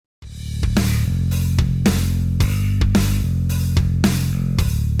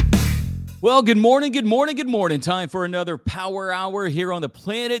Well, good morning, good morning, good morning. Time for another Power Hour here on the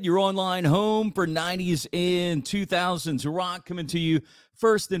planet, your online home for 90s and 2000s rock, coming to you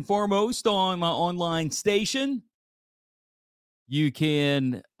first and foremost on my online station. You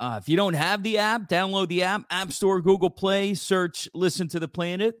can, if you don't have the app, download the app, App Store, Google Play, search Listen to the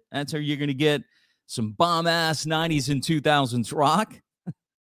Planet. That's how you're going to get some bomb-ass 90s and 2000s rock.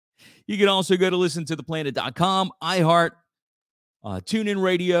 You can also go to listentotheplanet.com, iHeart, TuneIn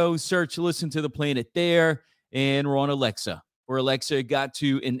Radio, search Listen to the Planet there, and we're on Alexa. Or Alexa got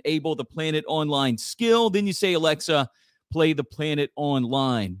to enable the Planet Online skill. Then you say, Alexa, play the Planet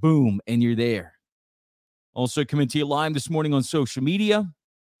Online. Boom, and you're there. Also coming to you live this morning on social media,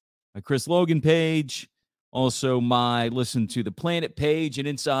 my Chris Logan page, also my Listen to the Planet page, and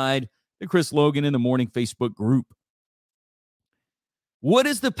inside the Chris Logan in the Morning Facebook group. What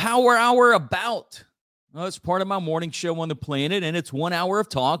is the Power Hour about? Well, it's part of my morning show on the planet, and it's 1 hour of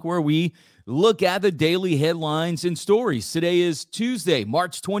talk where we look at the daily headlines and stories. Today is Tuesday,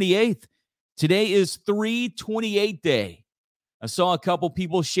 March 28th. Today is 3/28 Day. I saw a couple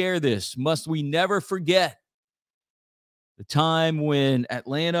people share this. Must we never forget the time when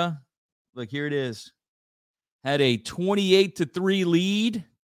Atlanta, look, here it is, had a 28-3 lead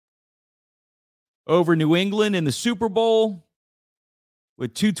over New England in the Super Bowl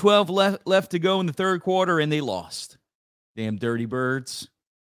with 2:12 left to go in the third quarter, and they lost. Damn dirty birds.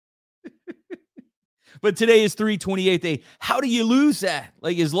 But today is 3/28 Day. How do you lose that?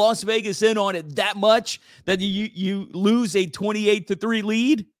 Like, is Las Vegas in on it that much that you lose a 28-3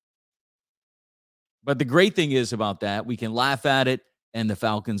 lead? But the great thing is about that, we can laugh at it, and the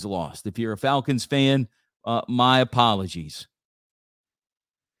Falcons lost. If you're a Falcons fan, my apologies.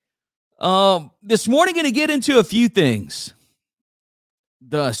 This morning, going to get into a few things.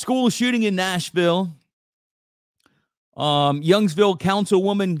 The school shooting in Nashville, Youngsville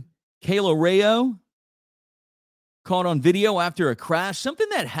Councilwoman Kayla Rayo caught on video after a crash, something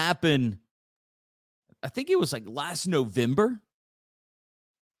that happened, I think it was like last November.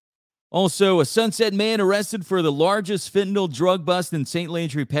 Also, a Sunset man arrested for the largest fentanyl drug bust in St.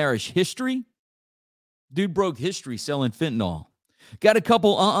 Landry Parish history. Dude broke history selling fentanyl. Got a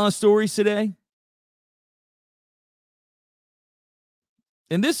couple stories today.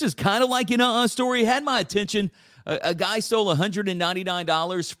 And this is kind of like an story. It had my attention. A guy stole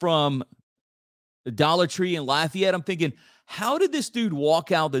 $199 from the Dollar Tree in Lafayette. I'm thinking, how did this dude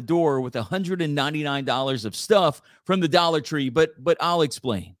walk out the door with $199 of stuff from the Dollar Tree? But I'll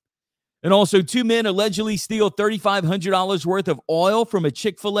explain. And also, two men allegedly steal $3,500 worth of oil from a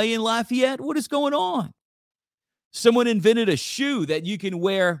Chick-fil-A in Lafayette. What is going on? Someone invented a shoe that you can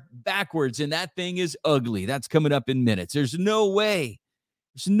wear backwards, and that thing is ugly. That's coming up in minutes. There's no way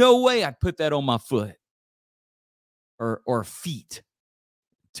I'd put that on my foot or feet.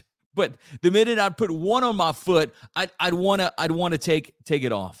 But the minute I'd put one on my foot, I'd want to take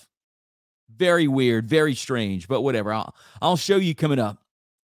it off. Very weird, very strange, but whatever. I'll show you coming up.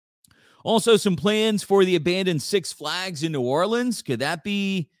 Also, some plans for the abandoned Six Flags in New Orleans. Could that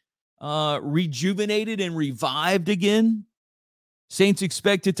be rejuvenated and revived again? Saints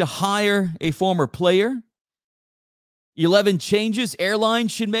expected to hire a former player. 11 changes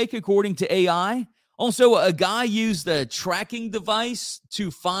airlines should make according to AI. Also, a guy used a tracking device to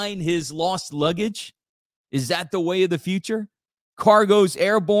find his lost luggage. Is that the way of the future? Car goes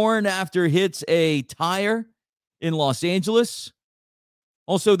airborne after hits a tire in Los Angeles.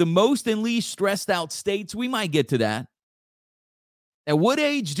 Also, the most and least stressed out states. We might get to that. At what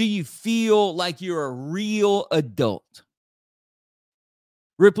age do you feel like you're a real adult?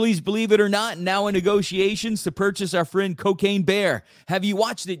 Ripley's Believe It or Not now in negotiations to purchase our friend Cocaine Bear. Have you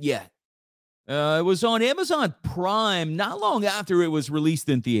watched it yet? It was on Amazon Prime not long after it was released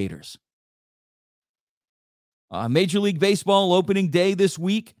in theaters. Major League Baseball opening day this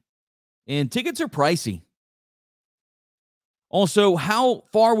week, and tickets are pricey. Also, how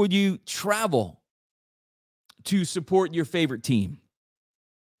far would you travel to support your favorite team?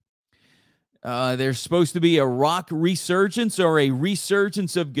 There's supposed to be a rock resurgence or a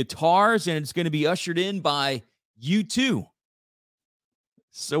resurgence of guitars, and it's going to be ushered in by U2.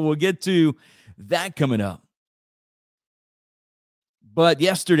 So we'll get to that coming up. But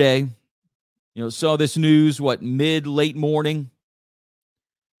yesterday, saw this news, late morning,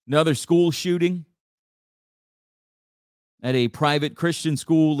 another school shooting at a private Christian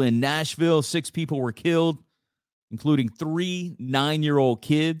school in Nashville. 6 people were killed, including 3 9-year-old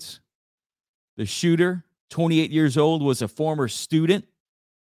kids. The shooter, 28 years old, was a former student.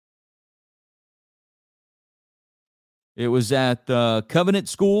 It was at Covenant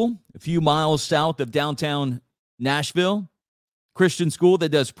School, a few miles south of downtown Nashville. Christian school that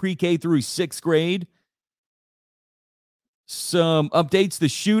does pre-K through sixth grade. Some updates. The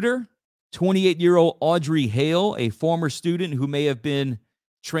shooter, 28-year-old Audrey Hale, a former student who may have been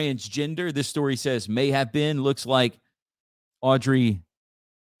transgender. This story says may have been. Looks like Audrey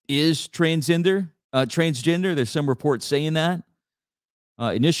is transgender. There's some reports saying that.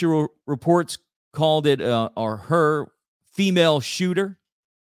 Initial reports called it or her female shooter.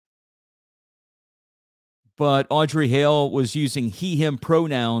 But Audrey Hale was using he, him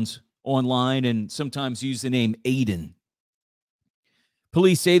pronouns online and sometimes used the name Aiden.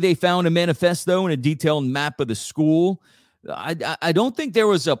 Police say they found a manifesto and a detailed map of the school. I don't think there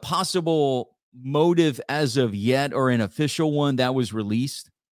was a possible motive as of yet or an official one that was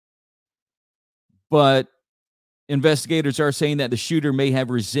released. But investigators are saying that the shooter may have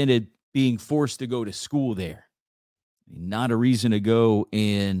resented being forced to go to school there. Not a reason to go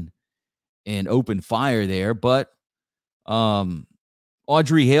and open fire there, but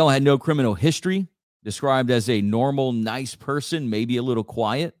Audrey Hale had no criminal history, described as a normal, nice person, maybe a little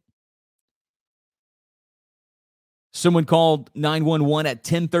quiet. Someone called 911 at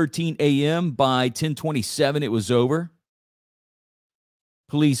 10:13 a.m. By 10:27, it was over.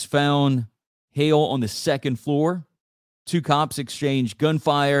 Police found Hale on the second floor. Two cops exchanged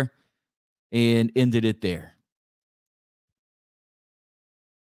gunfire and ended it there.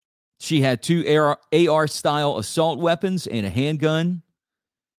 She had two AR-style assault weapons and a handgun.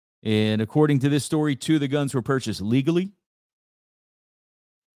 And according to this story, two of the guns were purchased legally.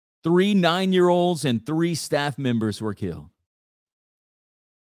 3 9-year-olds and 3 staff members were killed.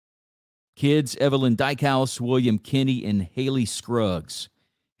 Kids, Evelyn Dykehouse, William Kinney, and Haley Scruggs.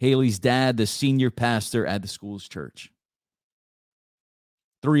 Haley's dad, the senior pastor at the school's church.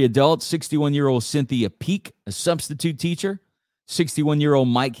 3 adults, 61-year-old Cynthia Peak, a substitute teacher, 61-year-old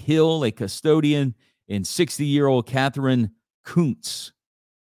Mike Hill, a custodian, and 60-year-old Catherine Kuntz,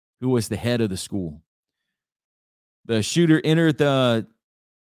 who was the head of the school. The shooter entered the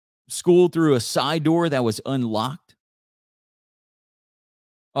school through a side door that was unlocked.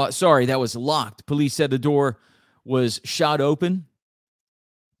 That was locked. Police said the door was shot open.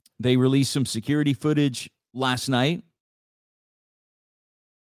 They released some security footage last night.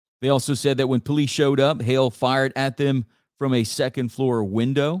 They also said that when police showed up, Hale fired at them from a second-floor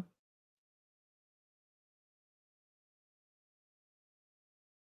window.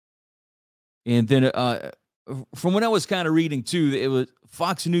 And then from what I was kind of reading, too, it was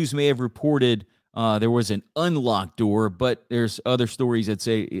Fox News may have reported there was an unlocked door, but there's other stories that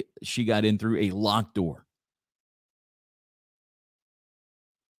say she got in through a locked door.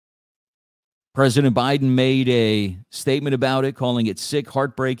 President Biden made a statement about it, calling it sick,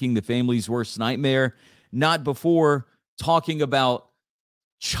 heartbreaking, the family's worst nightmare. Not before talking about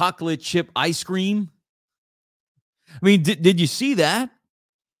chocolate chip ice cream. I mean, did you see that?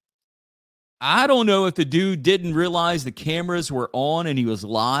 I don't know if the dude didn't realize the cameras were on and he was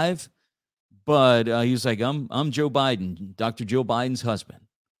live, but he was like, I'm Joe Biden, Dr. Joe Biden's husband.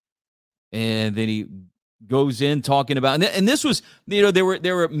 And then he goes in talking about, and this was,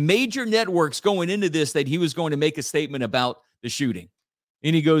 there were major networks going into this that he was going to make a statement about the shooting.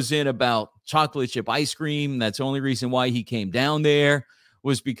 And he goes in about chocolate chip ice cream. That's the only reason why he came down there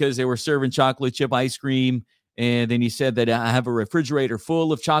was because they were serving chocolate chip ice cream. And then he said that I have a refrigerator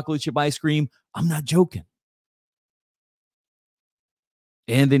full of chocolate chip ice cream. I'm not joking.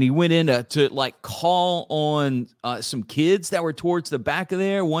 And then he went in to call on some kids that were towards the back of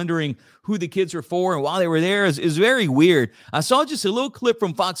there, wondering who the kids were for. And while they were there, it was very weird. I saw just a little clip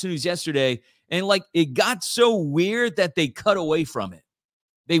from Fox News yesterday, and it got so weird that they cut away from it.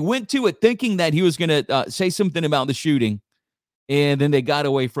 They went to it thinking that he was going to say something about the shooting, and then they got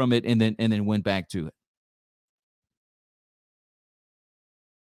away from it and then went back to it.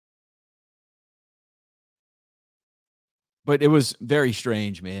 But it was very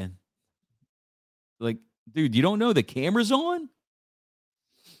strange, man. Dude, you don't know the camera's on?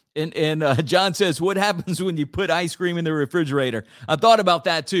 And John says, what happens when you put ice cream in the refrigerator? I thought about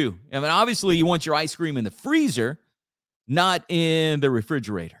that too. I mean, obviously you want your ice cream in the freezer, not in the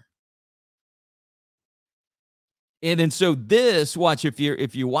refrigerator. And then so this, watch, if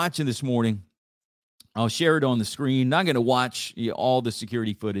you're watching this morning, I'll share it on the screen. Not going to watch all the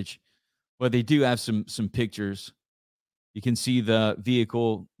security footage, but they do have some pictures. You can see the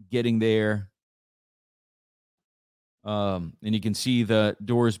vehicle getting there. And you can see the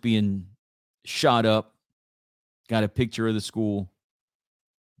doors being shot up. Got a picture of the school.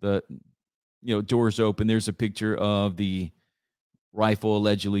 The doors open. There's a picture of the rifle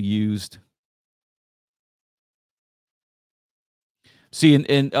allegedly used. See,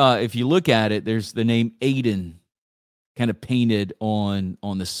 and if you look at it, there's the name Aiden kind of painted on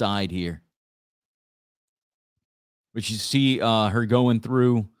the side here. But you see her going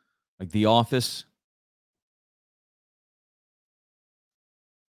through like the office.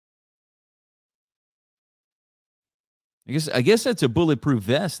 I guess that's a bulletproof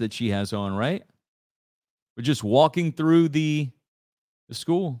vest that she has on, right? We're just walking through the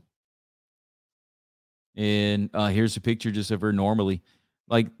school. And here's a picture just of her normally.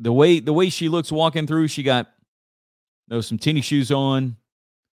 Like the way she looks walking through, she got some tennis shoes on,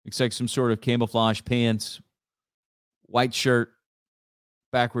 looks like some sort of camouflage pants, white shirt,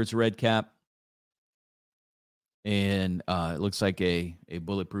 backwards red cap, and it looks like a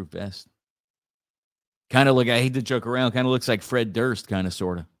bulletproof vest. Kind of like, I hate to joke around, kind of looks like Fred Durst, kind of,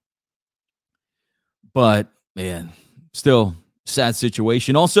 sort of. But, man, still sad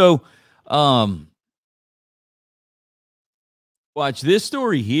situation. Also, watch this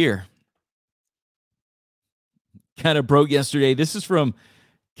story here. Kind of broke yesterday. This is from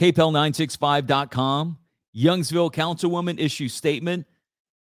KPEL965.com. Youngsville Councilwoman issues statement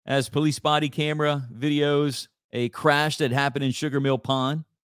as police body camera videos a crash that happened in Sugar Mill Pond.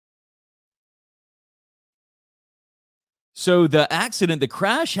 So the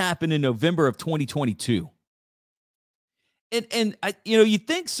crash happened in November of 2022. And you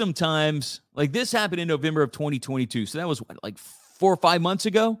think sometimes, like, this happened in November of 2022. So that was like 4 or 5 months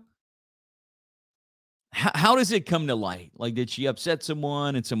ago. How does it come to light? Like, did she upset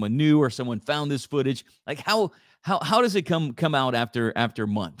someone and someone knew, or someone found this footage? Like, how does it come out after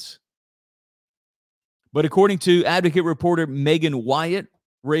months? But according to Advocate reporter Megan Wyatt,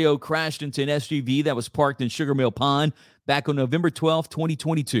 Rayo crashed into an SUV that was parked in Sugar Mill Pond back on November 12th,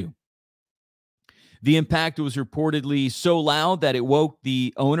 2022. The impact was reportedly so loud that it woke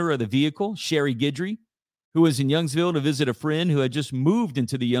the owner of the vehicle, Sherry Guidry, who was in Youngsville to visit a friend who had just moved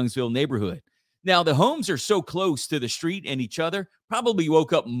into the Youngsville neighborhood. Now, the homes are so close to the street and each other, probably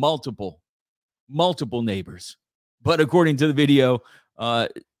woke up multiple neighbors. But according to the video,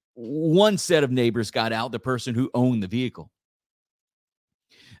 one set of neighbors got out, the person who owned the vehicle.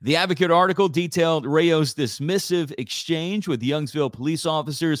 The Advocate article detailed Rayo's dismissive exchange with Youngsville police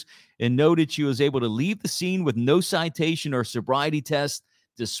officers and noted she was able to leave the scene with no citation or sobriety test,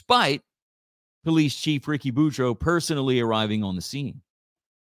 despite Police Chief Ricky Boudreaux personally arriving on the scene.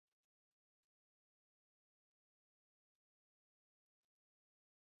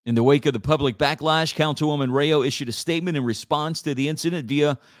 In the wake of the public backlash, Councilwoman Rayo issued a statement in response to the incident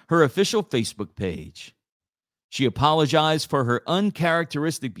via her official Facebook page. She apologized for her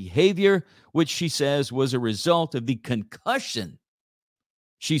uncharacteristic behavior, which she says was a result of the concussion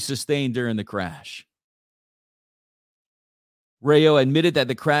she sustained during the crash. Rayo admitted that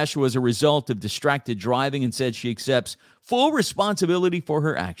the crash was a result of distracted driving and said she accepts full responsibility for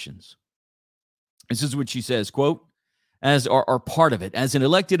her actions. This is what she says, quote, "As are part of it. As an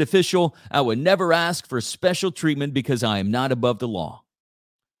elected official, I would never ask for special treatment because I am not above the law.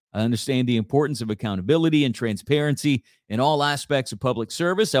 I understand the importance of accountability and transparency in all aspects of public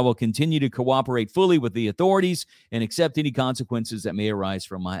service. I will continue to cooperate fully with the authorities and accept any consequences that may arise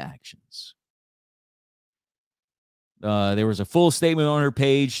from my actions." There was a full statement on her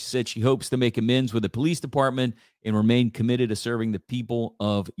page. She said she hopes to make amends with the police department and remain committed to serving the people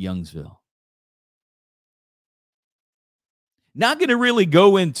of Youngsville. Not going to really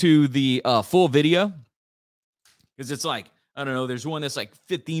go into the full video because it's like, I don't know, there's one that's like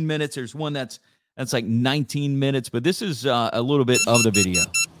 15 minutes. There's one that's like 19 minutes. But this is a little bit of the video.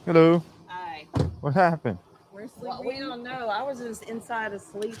 Hello. Hi. What happened? We're sleeping. Well, we don't know. I was just inside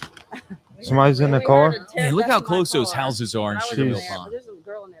asleep. Somebody's in the car? Hey, look how close those houses are in Sugar Mill Pond. There's a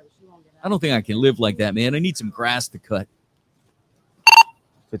girl in there, but she won't get out. I don't think I can live like that, man. I need some grass to cut.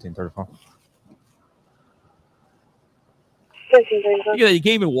 1534. Look at that. You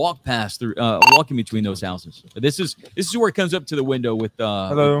can't even walk walking between those houses. This is where it comes up to the window with the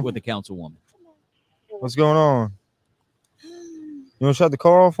councilwoman. What's going on? You want to shut the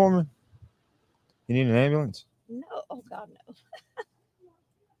car off for me? You need an ambulance? No. Oh, God, no.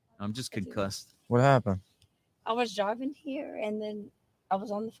 I'm just concussed. What happened? I was driving here, and then I was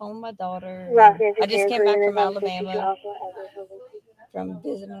on the phone with my daughter. I just came back from Alabama from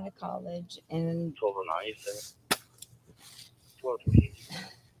visiting the college, and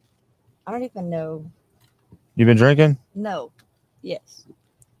I don't even know. You been drinking? No. Yes.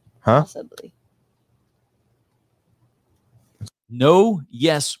 Huh? Possibly. No,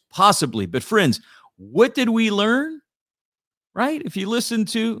 yes, possibly. But friends, what did we learn? Right? If you listen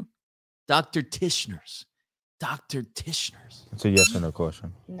to Dr. Tischner's. It's a yes or no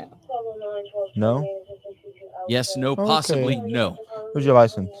question. No. No? Yes, no, possibly, no. Where's your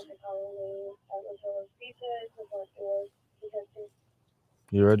license?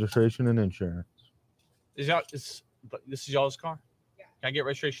 Your registration and insurance. This is y'all's car? Yeah. Can I get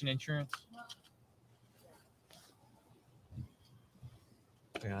registration and insurance?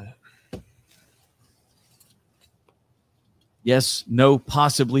 I got it. Yes, no,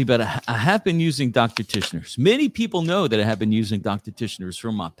 possibly, but I have been using Dr. Tishner's. Many people know that I have been using Dr. Tishner's,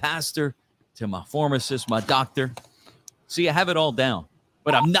 from my pastor to my pharmacist, my doctor. See, I have it all down,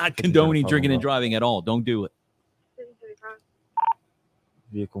 but I'm not condoning drinking and driving at all. Don't do it.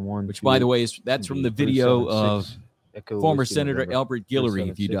 Vehicle 1, which, by the way, that's from the video of former Senator Albert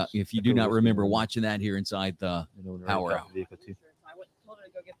Guillory. If you do not remember watching that here inside the Power Hour.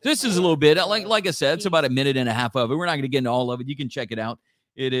 This is a little bit, like I said, it's about a minute and a half of it. We're not going to get into all of it. You can check it out.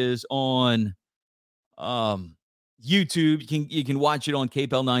 It is on YouTube. You can watch it on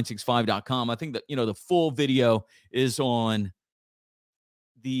kpel965.com. I think that, the full video is on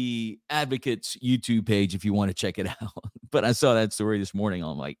the Advocates YouTube page if you want to check it out. But I saw that story this morning.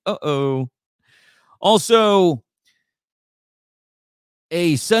 I'm like, uh-oh. Also,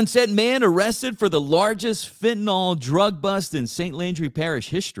 a Sunset man arrested for the largest fentanyl drug bust in St. Landry Parish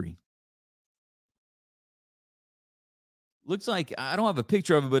history. Looks like, I don't have a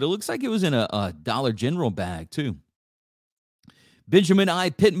picture of it, but it looks like it was in a Dollar General bag, too. Benjamin I.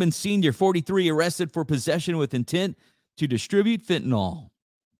 Pittman Sr., 43, arrested for possession with intent to distribute fentanyl.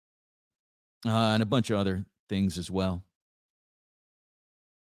 And a bunch of other things as well.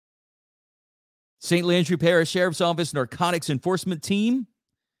 St. Landry Parish Sheriff's Office Narcotics Enforcement Team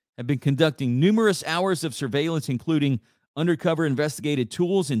have been conducting numerous hours of surveillance, including undercover investigative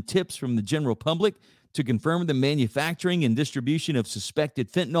tools and tips from the general public to confirm the manufacturing and distribution of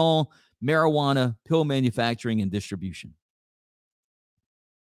suspected fentanyl, marijuana, pill manufacturing, and distribution.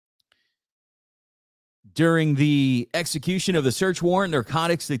 During the execution of the search warrant,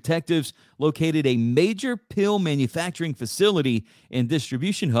 narcotics detectives located a major pill manufacturing facility and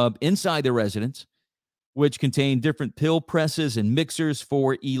distribution hub inside the residence, which contained different pill presses and mixers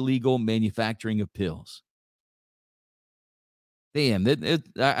for illegal manufacturing of pills. Damn,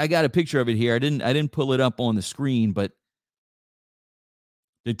 I got a picture of it here. I didn't pull it up on the screen, but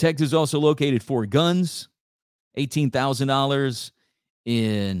detectives also located 4 guns, $18,000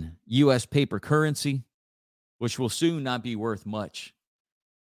 in U.S. paper currency, which will soon not be worth much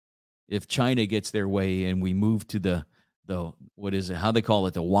if China gets their way and we move to the what is it? How they call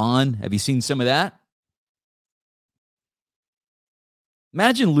it? The yuan. Have you seen some of that?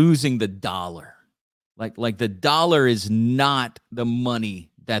 Imagine losing the dollar. Like the dollar is not the money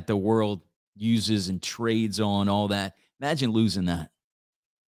that the world uses and trades on, all that. Imagine losing that.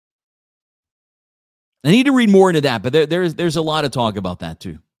 I need to read more into that, but there's a lot of talk about that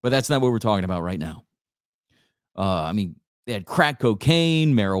too. But that's not what we're talking about right now. They had crack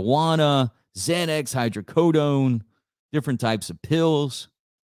cocaine, marijuana, Xanax, hydrocodone, different types of pills,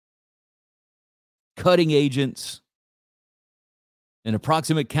 cutting agents. An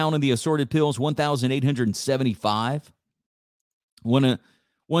approximate count of the assorted pills, 1,875.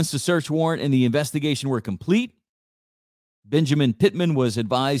 Once the search warrant and the investigation were complete, Benjamin Pittman was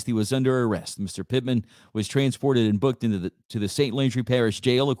advised he was under arrest. Mr. Pittman was transported and booked to the St. Landry Parish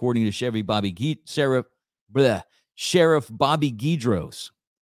Jail, according to Sheriff Bobby Guidros.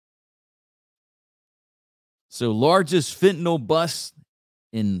 So, largest fentanyl bust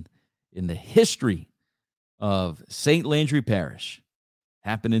in the history of St. Landry Parish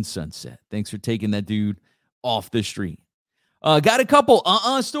happened in Sunset. Thanks for taking that dude off the street. Got a couple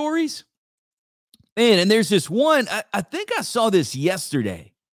stories. Man, and there's this one, I think I saw this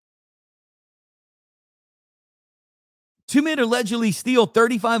yesterday. 2 men allegedly steal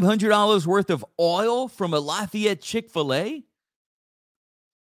 $3,500 worth of oil from a Lafayette Chick-fil-A.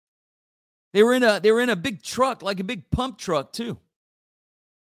 They were in a big truck, like a big pump truck too.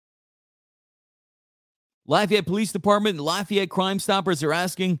 Lafayette Police Department and Lafayette Crime Stoppers are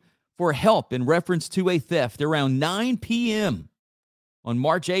asking for help in reference to a theft. Around 9 p.m. on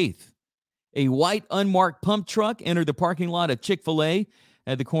March 8th, a white unmarked pump truck entered the parking lot of Chick-fil-A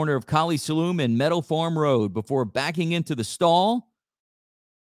at the corner of Collie Saloon and Meadow Farm Road before backing into the stall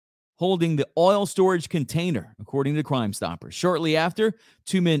holding the oil storage container, according to Crime Stoppers. Shortly after,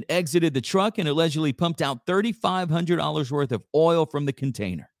 2 men exited the truck and allegedly pumped out $3,500 worth of oil from the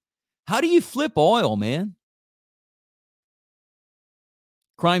container. How do you flip oil, man?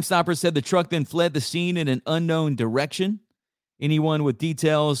 Crime Stoppers said the truck then fled the scene in an unknown direction. Anyone with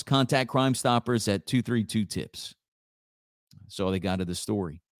details, contact Crime Stoppers at 232-TIPS. That's all they got of the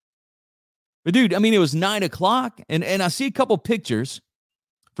story. But, dude, it was 9 o'clock, and I see a couple pictures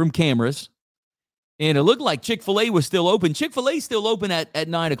from cameras, And it looked like Chick-fil-A was still open. Chick-fil-A still open at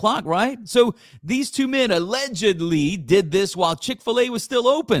 9 o'clock, right? So these two men allegedly did this while Chick-fil-A was still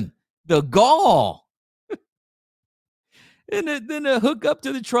open. The gall. And then hook up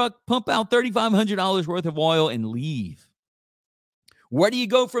to the truck, pump out $3,500 worth of oil, and leave. Where do you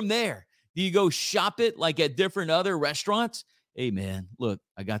go from there? Do you go shop it like at different other restaurants? Hey, man, look,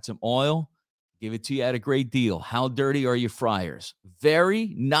 I got some oil. Give it to you at a great deal. How dirty are your fryers?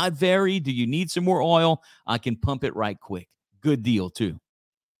 Very, not very. Do you need some more oil? I can pump it right quick. Good deal, too.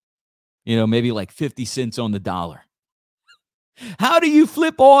 Maybe like 50 cents on the dollar. How do you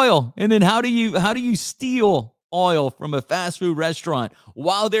flip oil? And then how do you steal oil from a fast food restaurant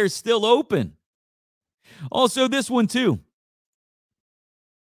while they're still open? Also, this one, too.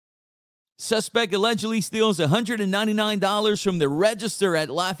 Suspect allegedly steals $199 from the register at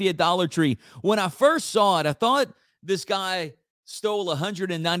Lafayette Dollar Tree. When I first saw it, I thought this guy stole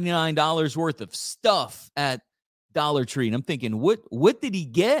 $199 worth of stuff at Dollar Tree. And I'm thinking, what did he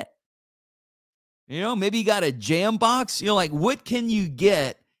get? Maybe he got a jam box. What can you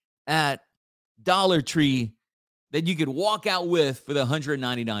get at Dollar Tree that you could walk out with for the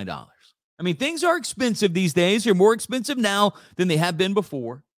 $199? I mean, things are expensive these days. They're more expensive now than they have been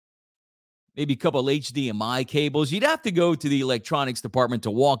before. Maybe a couple of HDMI cables. You'd have to go to the electronics department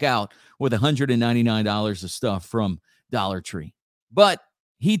to walk out with $199 of stuff from Dollar Tree. But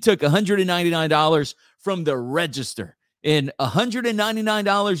he took $199 from the register, and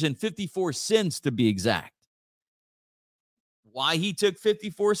 $199.54 to be exact. Why he took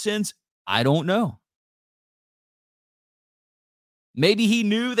 54 cents, I don't know. Maybe he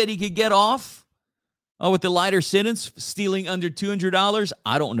knew that he could get off with the lighter sentence, stealing under $200.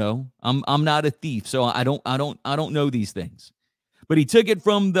 I don't know. I'm not a thief, so I don't know these things. But he took it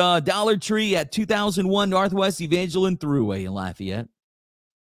from the Dollar Tree at 2001 Northwest Evangeline Thruway in Lafayette.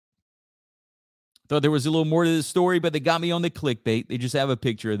 Thought there was a little more to the story, but they got me on the clickbait. They just have a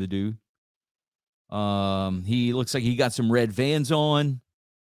picture of the dude. He looks like he got some red Vans on,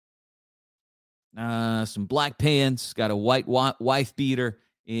 some black pants, got a white wife beater,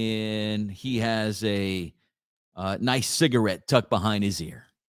 and he has a nice cigarette tucked behind his ear.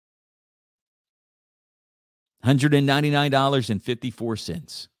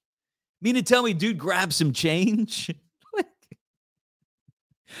 $199.54. Mean to tell me, dude, grab some change?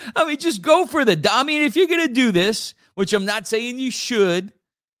 I mean, just go for if you're going to do this, which I'm not saying you should,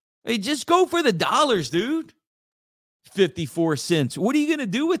 just go for the dollars, dude. 54 cents. What are you going to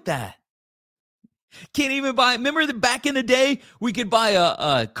do with that? Can't even buy. Remember that back in the day, we could buy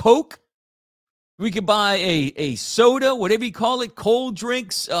a Coke. We could buy a soda, whatever you call it, cold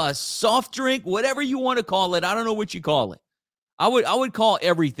drinks, soft drink, whatever you want to call it. I don't know what you call it. I would call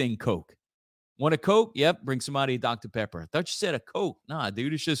everything Coke. Want a Coke? Yep. Bring somebody a Dr. Pepper. I thought you said a Coke. Nah,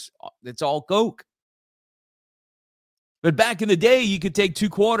 dude, it's all Coke. But back in the day, you could take 2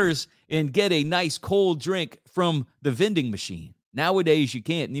 quarters and get a nice cold drink from the vending machine. Nowadays, you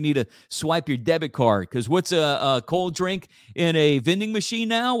can't. You need to swipe your debit card, because what's a cold drink in a vending machine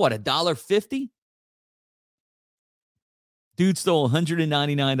now? What, $1.50? Dude stole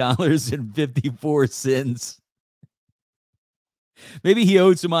 $199.54. Maybe he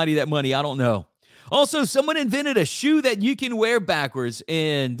owed somebody that money. I don't know. Also, someone invented a shoe that you can wear backwards,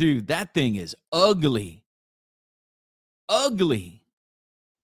 and dude, that thing is ugly. Ugly.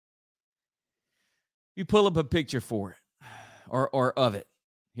 You pull up a picture for it. Or of it.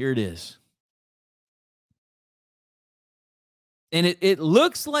 Here it is. And it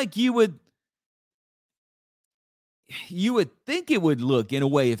looks like you would think it would look in a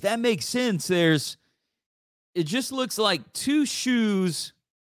way, if that makes sense. It just looks like 2 shoes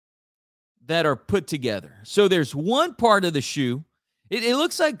that are put together. So there's one part of the shoe. It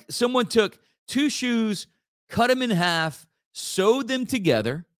looks like someone took 2 shoes, cut them in half, sewed them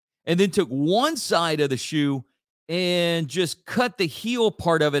together, and then took one side of the shoe and just cut the heel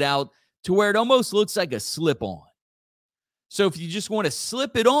part of it out to where it almost looks like a slip-on. So if you just want to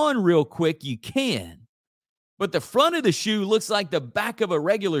slip it on real quick, you can. But the front of the shoe looks like the back of a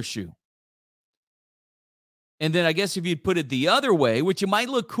regular shoe. And then I guess if you'd put it the other way, which it might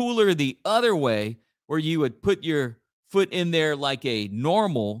look cooler the other way, where you would put your foot in there like a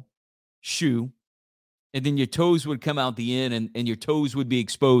normal shoe, and then your toes would come out the end, and your toes would be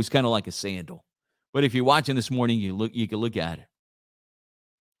exposed kind of like a sandal. But if you're watching this morning, you can look at it.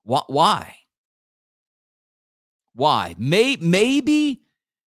 Why? Why? Maybe,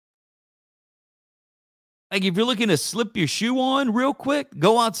 like if you're looking to slip your shoe on real quick,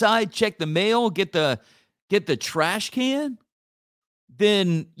 go outside, check the mail, get the trash can,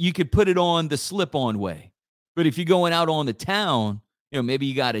 then you could put it on the slip-on way. But if you're going out on the town maybe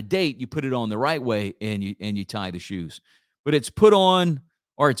you got a date, you put it on the right way and you tie the shoes. But it's put on,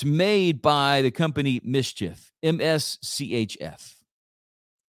 or it's made by the company Mischief, MSCHF.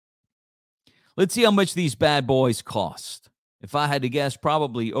 Let's see how much these bad boys cost. If I had to guess,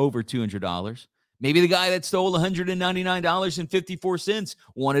 probably over $200. Maybe the guy that stole $199.54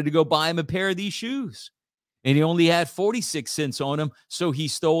 wanted to go buy him a pair of these shoes, and he only had 46 cents on him, so he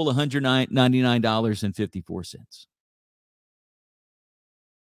stole $199.54.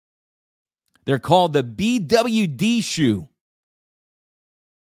 They're called the BWD shoe.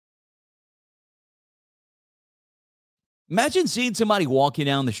 Imagine seeing somebody walking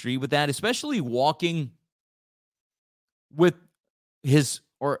down the street with that, especially walking with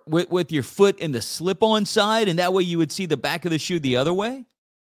with your foot in the slip-on side, and that way you would see the back of the shoe the other way.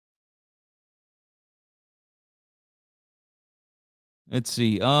 Let's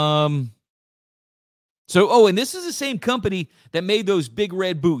see. And this is the same company that made those big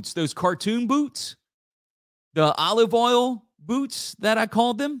red boots, those cartoon boots, the olive oil boots that I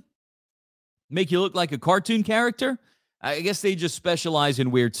called them, make you look like a cartoon character. I guess they just specialize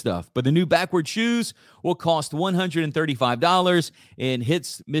in weird stuff. But the new backward shoes will cost $135 and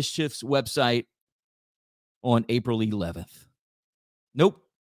hits Mischief's website on April 11th. Nope.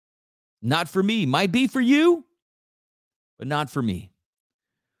 Not for me. Might be for you, but not for me.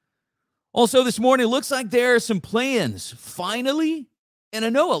 Also this morning, it looks like there are some plans, finally. And I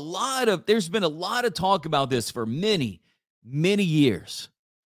know there's been a lot of talk about this for many, many years,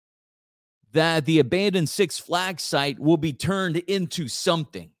 that the abandoned Six Flags site will be turned into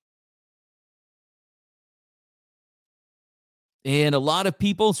something. And a lot of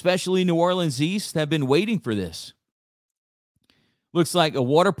people, especially New Orleans East, have been waiting for this. Looks like a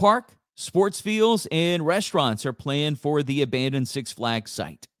water park, sports fields, and restaurants are planned for the abandoned Six Flags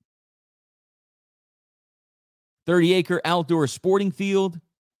site. 30-acre outdoor sporting field,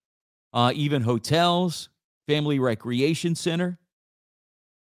 even hotels, family recreation center.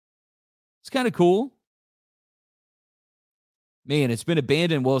 It's kind of cool. Man, it's been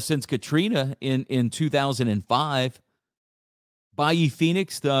abandoned, since Katrina in 2005. Bayou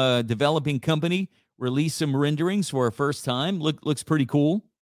Phoenix, the developing company, released some renderings for a first time. Looks pretty cool.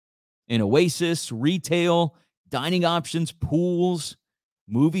 An oasis, retail, dining options, pools,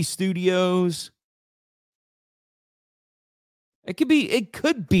 movie studios. It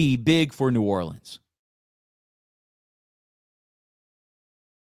could be big for New Orleans.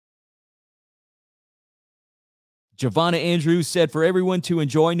 Giovanna Andrews said for everyone to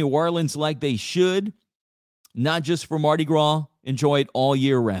enjoy New Orleans like they should, not just for Mardi Gras, enjoy it all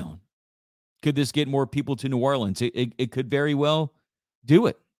year round. Could this get more people to New Orleans? It could very well do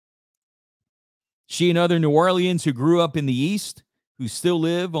it. She and other New Orleans who grew up in the East, who still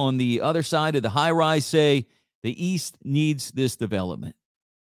live on the other side of the high rise, say the East needs this development.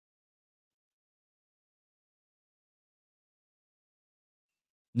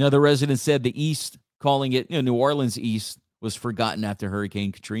 Another resident said the East, calling it New Orleans East, was forgotten after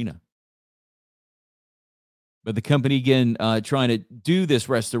Hurricane Katrina. But the company, again, trying to do this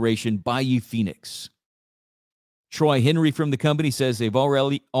restoration, Bayou Phoenix. Troy Henry from the company says they've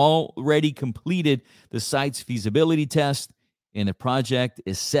already completed the site's feasibility test, and the project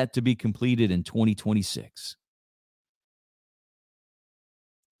is set to be completed in 2026.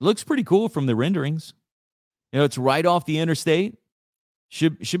 Looks pretty cool from the renderings. It's right off the interstate.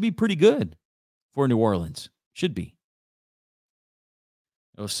 Should be pretty good for New Orleans. Should be.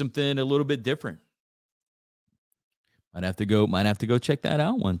 Something a little bit different. Might have to go check that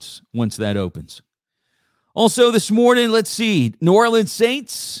out once that opens. Also this morning, let's see, New Orleans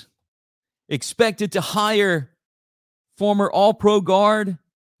Saints expected to hire former All-Pro guard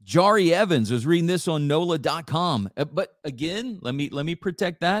Jari Evans. I was reading this on NOLA.com. But again, let me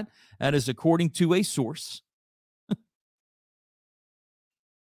protect that. That is according to a source.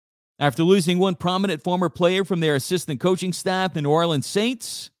 After losing one prominent former player from their assistant coaching staff, the New Orleans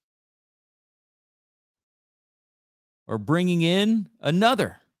Saints are bringing in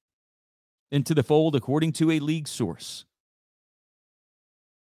another into the fold, according to a league source.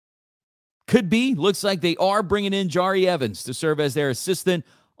 Could be. Looks like they are bringing in Jari Evans to serve as their assistant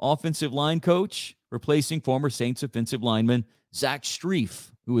offensive line coach, replacing former Saints offensive lineman Zach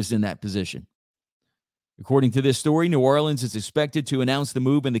Strief, who is in that position. According to this story, New Orleans is expected to announce the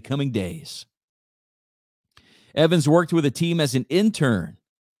move in the coming days. Evans worked with the team as an intern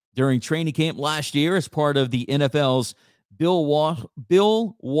during training camp last year as part of the NFL's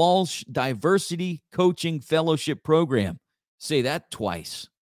Bill Walsh Diversity Coaching Fellowship Program. Say that twice.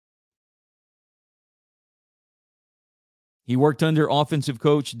 He worked under offensive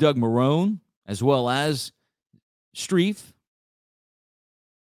coach Doug Marrone, as well as Strief.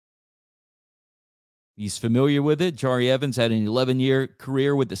 He's familiar with it. Jari Evans had an 11-year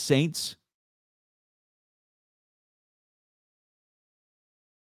career with the Saints.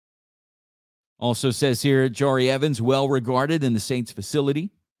 Also says here, Jari Evans, well regarded in the Saints facility.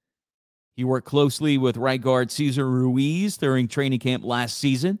 He worked closely with right guard Cesar Ruiz during training camp last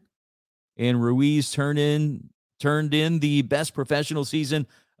season. And Ruiz turned in the best professional season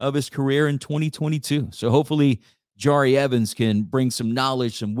of his career in 2022. So hopefully Jari Evans can bring some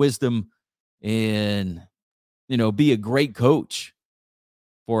knowledge, some wisdom, and, be a great coach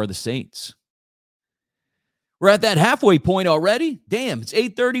for the Saints. We're at that halfway point already. Damn, it's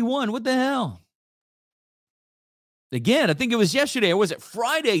 8:31. What the hell? Again, I think it was yesterday, or was it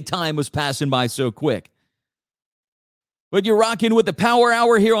Friday? Time was passing by so quick. But you're rocking with the Power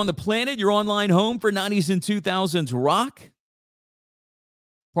Hour here on the Planet, your online home for 90s and 2000s rock.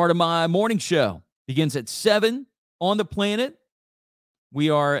 Part of my morning show begins at 7 on the Planet.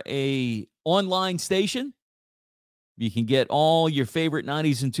 We are a online station. You can get all your favorite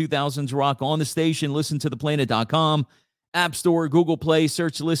 90s and 2000s rock on the station. Listen to theplanet.com. App Store, Google Play,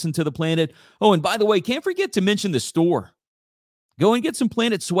 search Listen to the Planet. Oh, and by the way, can't forget to mention the store. Go and get some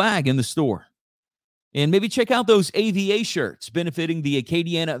Planet swag in the store. And maybe check out those AVA shirts benefiting the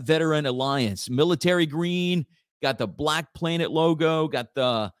Acadiana Veteran Alliance. Military green, got the Black Planet logo, got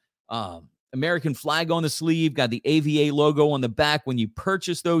the American flag on the sleeve, got the AVA logo on the back. When you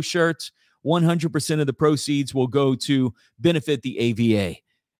purchase those shirts, 100% of the proceeds will go to benefit the AVA.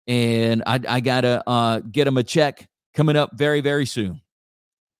 And I got to get them a check coming up very, very soon.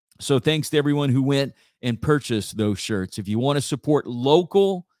 So thanks to everyone who went and purchased those shirts. If you want to support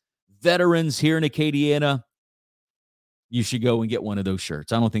local veterans here in Acadiana, you should go and get one of those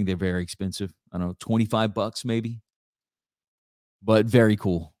shirts. I don't think they're very expensive. I don't know, $25 maybe. But very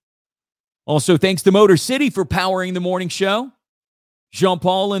cool. Also, thanks to Motor City for powering the morning show.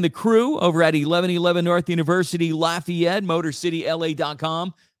 Jean-Paul and the crew over at 1111 North University, Lafayette,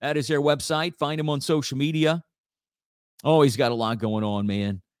 MotorCityLA.com. That is their website. Find them on social media. Oh, he's got a lot going on,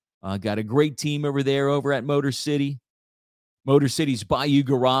 man. Got a great team over there over at Motor City. Motor City's Bayou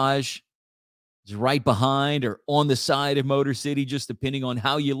Garage is right behind or on the side of Motor City, just depending on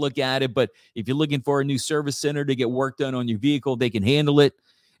how you look at it. But if you're looking for a new service center to get work done on your vehicle, they can handle it.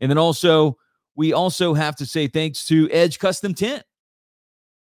 And then also, we also have to say thanks to Edge Custom Tent.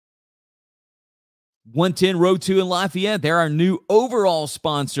 110 Road 2 in Lafayette. They're our new overall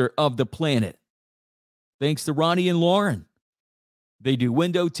sponsor of the Planet. Thanks to Ronnie and Lauren. They do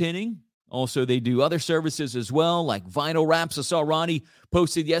window tinting. Also, they do other services as well, like vinyl wraps. I saw Ronnie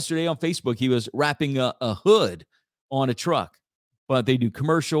posted yesterday on Facebook. He was wrapping a hood on a truck. But they do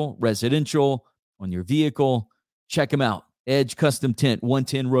commercial, residential, on your vehicle. Check them out. Edge Custom Tent,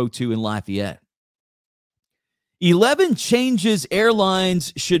 110 Road 2 in Lafayette. 11 changes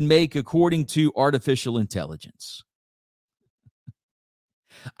airlines should make according to artificial intelligence.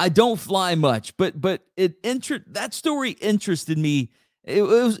 I don't fly much, but that story interested me. It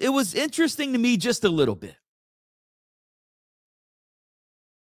was interesting to me just a little bit.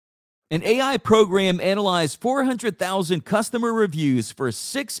 An AI program analyzed 400,000 customer reviews for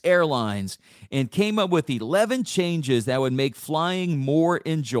 6 airlines and came up with 11 changes that would make flying more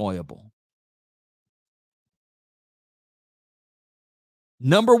enjoyable.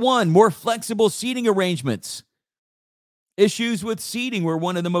 Number 1, more flexible seating arrangements. Issues with seating were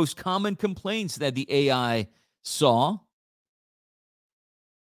one of the most common complaints that the AI saw.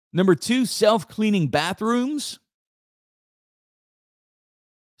 Number 2, self-cleaning bathrooms.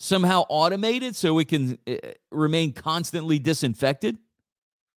 Somehow automated so it can remain constantly disinfected.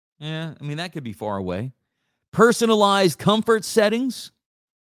 Yeah, I mean, that could be far away. Personalized comfort settings.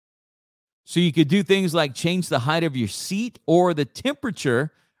 So you could do things like change the height of your seat or the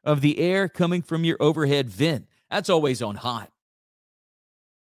temperature of the air coming from your overhead vent. That's always on hot.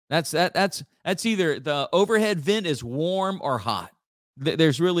 That's either the overhead vent is warm or hot.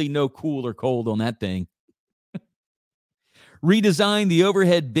 There's really no cool or cold on that thing. Redesign the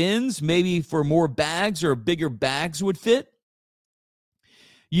overhead bins, maybe for more bags or bigger bags would fit.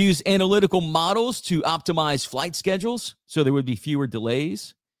 Use analytical models to optimize flight schedules so there would be fewer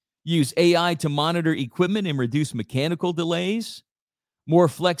delays. Use AI to monitor equipment and reduce mechanical delays. More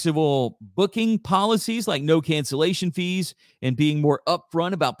flexible booking policies like no cancellation fees and being more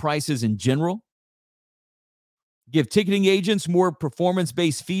upfront about prices in general. Give ticketing agents more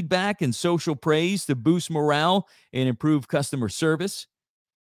performance-based feedback and social praise to boost morale and improve customer service.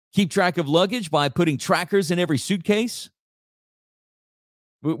 Keep track of luggage by putting trackers in every suitcase.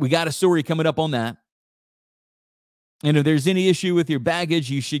 We got a story coming up on that. And if there's any issue with your baggage,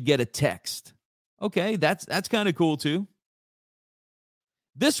 you should get a text. Okay, that's kind of cool too.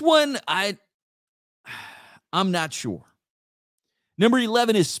 This one, I'm not sure. Number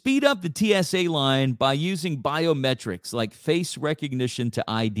 11 is speed up the TSA line by using biometrics like face recognition to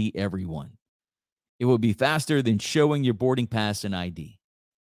ID everyone. It will be faster than showing your boarding pass and ID.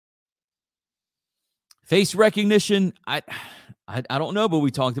 Face recognition, I don't know, but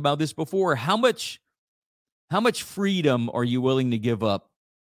we talked about this before. How much freedom are you willing to give up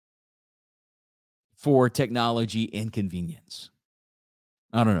for technology and convenience?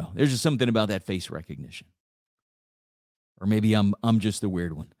 I don't know. There's just something about that face recognition. Or maybe I'm just the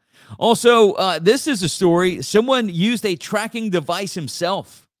weird one. Also, this is a story. Someone used a tracking device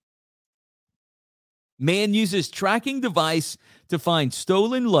himself. Man uses tracking device to find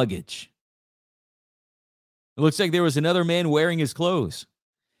stolen luggage. It looks like there was another man wearing his clothes.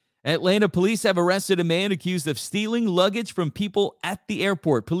 Atlanta police have arrested a man accused of stealing luggage from people at the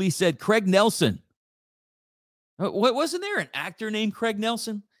airport. Police said Craig Nelson. Wasn't there an actor named Craig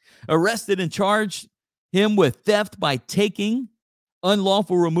Nelson? Arrested and charged him with theft by taking,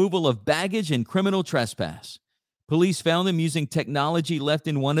 unlawful removal of baggage, and criminal trespass. Police found him using technology left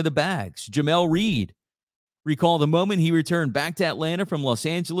in one of the bags. Jamel Reed recalled the moment he returned back to Atlanta from Los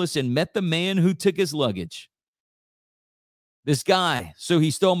Angeles and met the man who took his luggage. This guy, so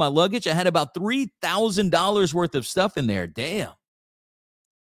he stole my luggage. I had about $3,000 worth of stuff in there. Damn.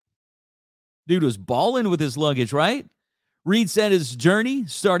 Dude was balling with his luggage, right? Reed said his journey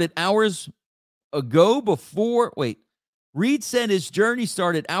started hours ago before. Reed said his journey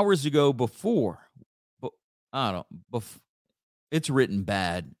started hours ago before. I don't know. It's written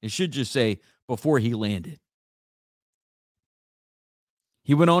bad. It should just say before he landed.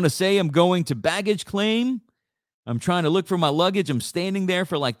 He went on to say, I'm going to baggage claim. I'm trying to look for my luggage. I'm standing there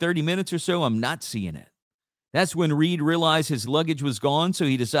for like 30 minutes or so. I'm not seeing it. That's when Reed realized his luggage was gone, so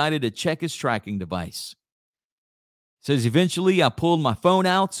he decided to check his tracking device. Says, eventually I pulled my phone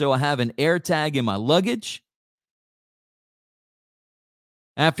out, so I have an AirTag in my luggage.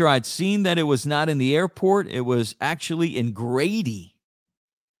 After I'd seen that it was not in the airport, it was actually in Grady.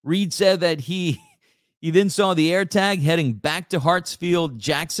 Reed said that he then saw the AirTag heading back to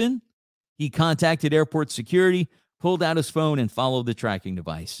Hartsfield-Jackson. He contacted airport security, pulled out his phone, and followed the tracking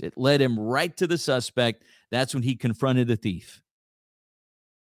device. It led him right to the suspect. That's when he confronted the thief.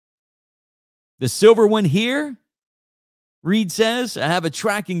 The silver one here, Reed says, I have a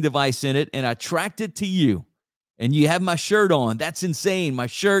tracking device in it, and I tracked it to you. And you have my shirt on. That's insane. My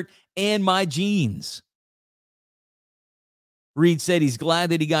shirt and my jeans. Reed said he's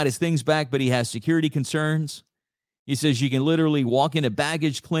glad that he got his things back, but he has security concerns. He says you can literally walk in a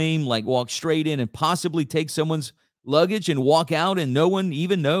baggage claim, like walk straight in and possibly take someone's luggage and walk out and no one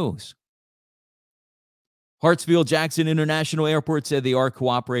even knows. Hartsfield-Jackson International Airport said they are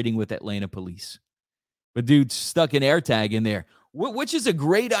cooperating with Atlanta police. But dude stuck an AirTag in there, which is a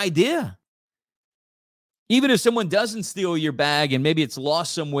great idea. Even if someone doesn't steal your bag and maybe it's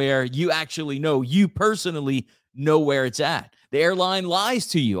lost somewhere, you actually know, you personally know where it's at. The airline lies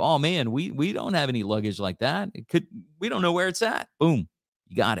to you. Oh man, we don't have any luggage like that. We don't know where it's at. Boom,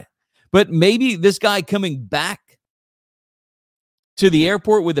 you got it. But maybe this guy coming back to the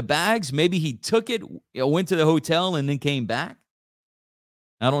airport with the bags, maybe he took it, went to the hotel and then came back.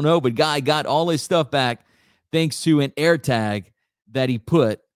 I don't know, but guy got all his stuff back thanks to an AirTag that he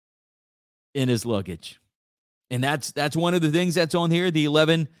put in his luggage. And that's one of the things that's on here, the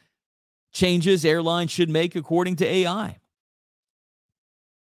 11 changes airlines should make according to AI.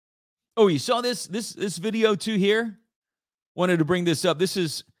 Oh, you saw this video too here? Wanted to bring this up. This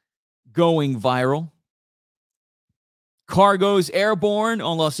is going viral. Car goes airborne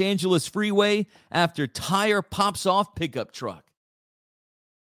on Los Angeles freeway after tire pops off pickup truck.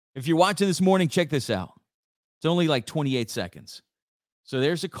 If you're watching this morning, check this out. It's only like 28 seconds. So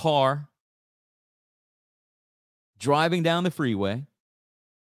there's a car driving down the freeway.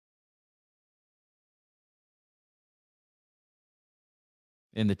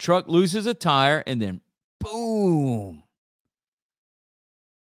 And the truck loses a tire and then boom.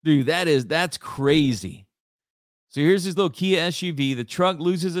 Dude, that's crazy. So here's this little Kia SUV. The truck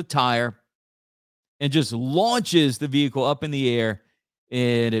loses a tire and just launches the vehicle up in the air,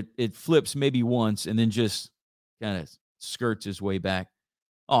 and it flips maybe once and then just kind of skirts his way back.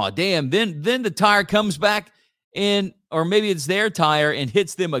 Oh, damn. Then the tire comes back and, or maybe it's their tire and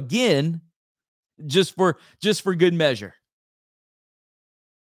hits them again just for good measure.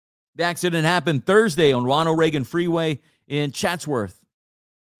 The accident happened Thursday on Ronald Reagan Freeway in Chatsworth,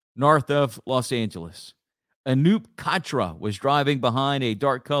 north of Los Angeles. Anoop Katra was driving behind a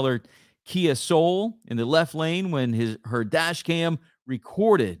dark-colored Kia Soul in the left lane when her dash cam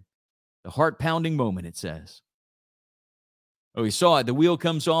recorded the heart-pounding moment, it says. Oh, he saw it. The wheel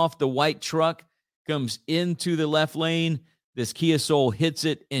comes off the white truck comes into the left lane. This Kia Soul hits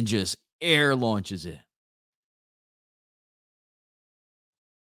it and just air launches it.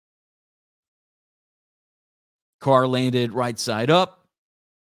 Car landed right side up.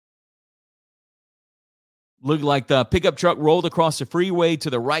 Looked like the pickup truck rolled across the freeway to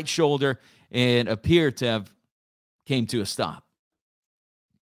the right shoulder and appeared to have came to a stop.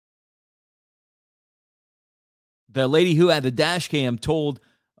 The lady who had the dash cam told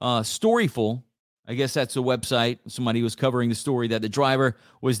Storyful, I guess that's the website, somebody was covering the story, that the driver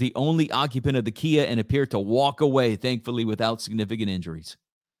was the only occupant of the Kia and appeared to walk away, thankfully without significant injuries.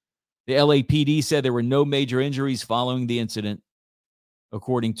 The LAPD said there were no major injuries following the incident,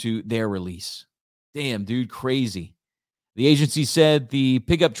 according to their release. Damn, dude, crazy. The agency said the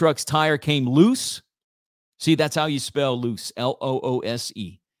pickup truck's tire came loose. See, that's how you spell loose,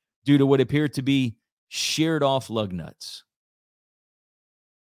 L-O-O-S-E, due to what appeared to be sheared off lug nuts.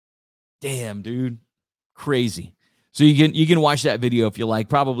 Damn, dude, crazy. So you can watch that video if you like,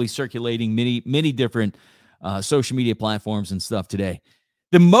 probably circulating many different social media platforms and stuff today.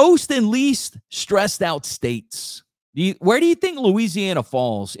 The most and least stressed out states. Where do you think Louisiana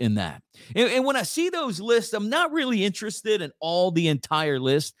falls in that? And when I see those lists, I'm not really interested in all the entire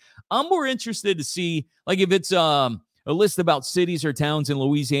list. I'm more interested to see, like, if it's a list about cities or towns in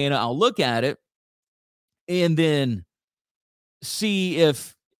Louisiana, I'll look at it and then see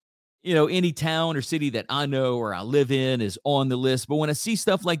if, you know, any town or city that I know or I live in is on the list. But when I see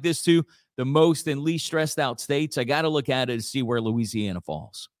stuff like this too, the most and least stressed out states, I got to look at it to see where Louisiana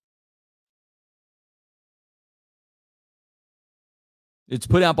falls. It's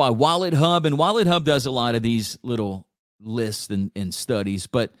put out by Wallet Hub, and Wallet Hub does a lot of these little lists and studies,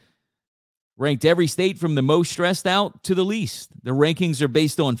 but ranked every state from the most stressed out to the least. The rankings are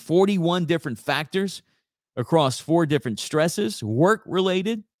based on 41 different factors across 4 different stresses: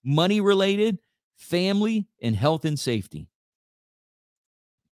 work-related, money-related, family, and health and safety.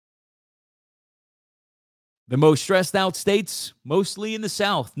 The most stressed out states, mostly in the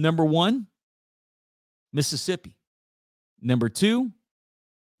South. Number 1, Mississippi. Number 2,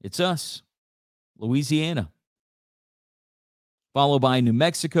 it's us, Louisiana. Followed by New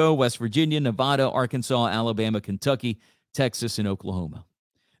Mexico, West Virginia, Nevada, Arkansas, Alabama, Kentucky, Texas, and Oklahoma.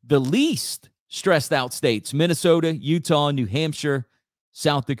 The least stressed out states: Minnesota, Utah, New Hampshire,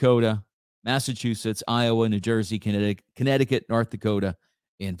 South Dakota, Massachusetts, Iowa, New Jersey, Connecticut, North Dakota,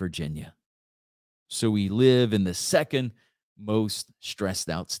 and Virginia. So we live in the second most stressed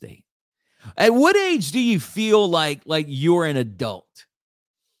out state. At what age do you feel like you're an adult?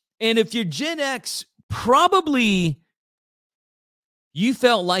 And if you're Gen X, probably you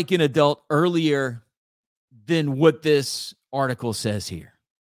felt like an adult earlier than what this article says here.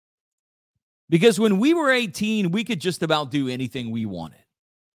 Because when we were 18, we could just about do anything we wanted.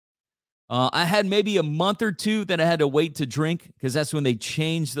 I had maybe a month or two that I had to wait to drink, because that's when they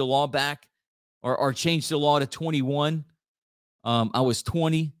changed the law back or changed the law to 21. I was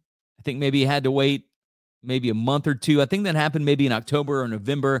 20. I think maybe I had to wait maybe a month or two. I think that happened maybe in October or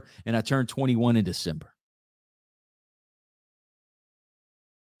November, and I turned 21 in December.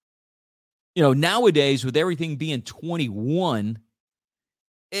 You know, nowadays, with everything being 21,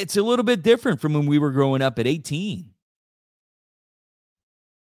 it's a little bit different from when we were growing up at 18.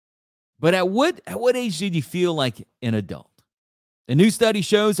 But at what age did you feel like an adult? A new study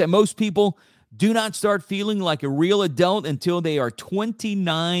shows that most people do not start feeling like a real adult until they are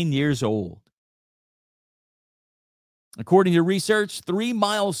 29 years old. According to research, 3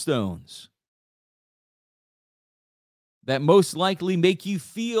 milestones that most likely make you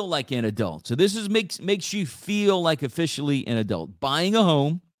feel like an adult. So this makes you feel like officially an adult: buying a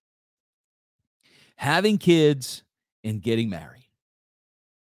home, having kids, and getting married.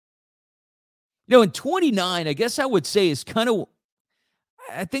 You know, in 29, I guess I would say is kind of,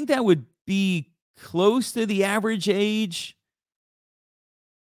 I think that would be close to the average age.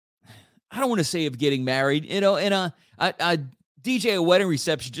 I don't want to say of getting married, you know, and I DJ a wedding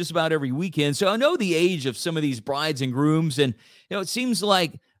reception just about every weekend, so I know the age of some of these brides and grooms, and you know, it seems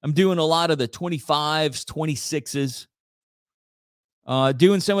like I'm doing a lot of the 25s, 26s,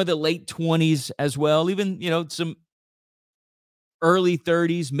 doing some of the late 20s as well, even, you know, some early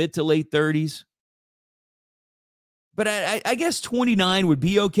 30s, mid to late 30s. But I guess 29 would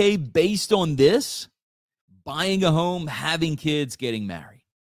be okay based on this: buying a home, having kids, getting married.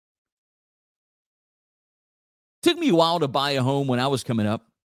 Took me a while to buy a home when I was coming up.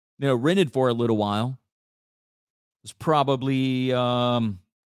 You know, rented for a little while. It was probably, over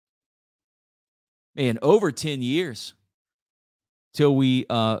 10 years till we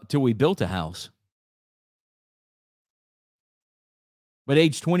built a house. But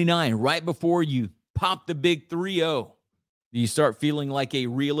age 29, right before you pop the big 3-0, you start feeling like a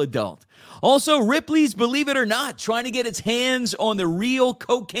real adult. Also, Ripley's, believe it or not, trying to get its hands on the real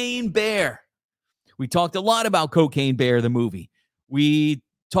Cocaine Bear. We talked a lot about Cocaine Bear, the movie. We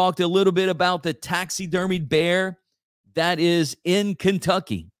talked a little bit about the taxidermied bear that is in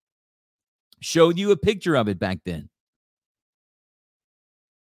Kentucky. Showed you a picture of it back then.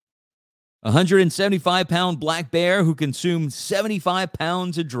 175-pound black bear who consumed 75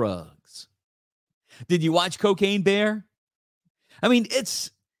 pounds of drugs. Did you watch Cocaine Bear? I mean, it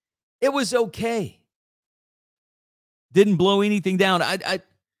was okay. Didn't blow anything down. I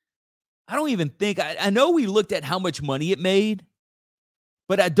don't even think, I know we looked at how much money it made,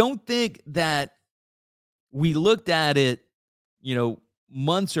 but I don't think that we looked at it,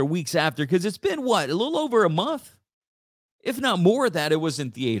 months or weeks after, because it's been a little over a month, if not more, that it was in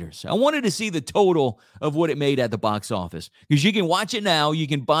theaters. I wanted to see the total of what it made at the box office, because you can watch it now. You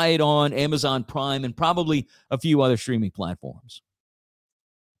can buy it on Amazon Prime and probably a few other streaming platforms.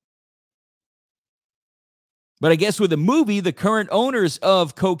 But I guess with the movie, the current owners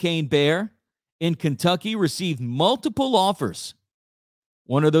of Cocaine Bear in Kentucky received multiple offers.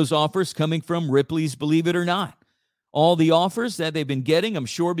 One of those offers coming from Ripley's, believe it or not. All the offers that they've been getting, I'm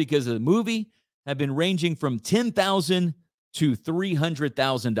sure because of the movie, have been ranging from $10,000 to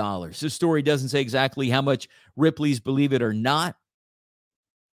 $300,000. This story doesn't say exactly how much Ripley's, believe it or not,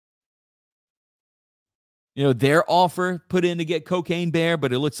 their offer put in to get Cocaine Bear,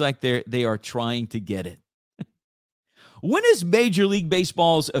 but it looks like they are trying to get it. When is Major League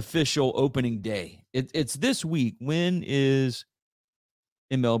Baseball's official opening day? It's this week. When is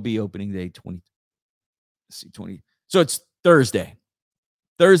MLB opening day? 20. So it's Thursday.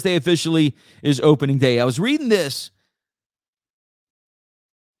 Thursday officially is opening day. I was reading this,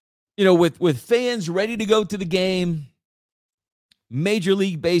 with fans ready to go to the game, Major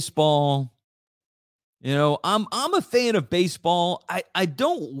League Baseball. I'm a fan of baseball. I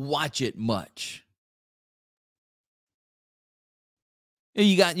don't watch it much.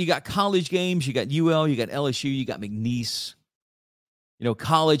 You got college games, you got UL, you got LSU, you got McNeese.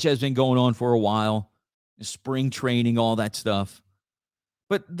 College has been going on for a while, spring training, all that stuff.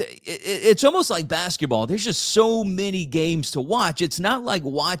 But it's almost like basketball. There's just so many games to watch. It's not like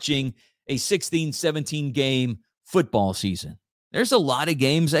watching a 16, 17 game football season. There's a lot of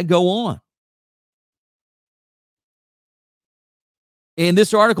games that go on. And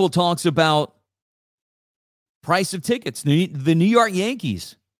this article talks about price of tickets. The New York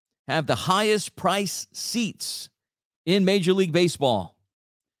Yankees have the highest price seats in Major League Baseball.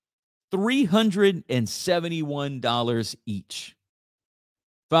 $371 each.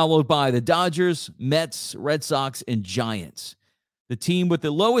 Followed by the Dodgers, Mets, Red Sox, and Giants. The team with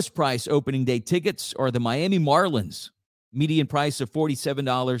the lowest price opening day tickets are the Miami Marlins. Median price of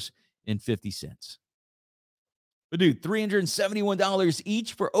 $47.50. But dude, $371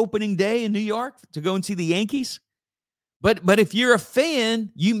 each for opening day in New York to go and see the Yankees? But if you're a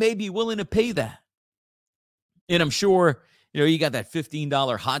fan, you may be willing to pay that. And I'm sure, you got that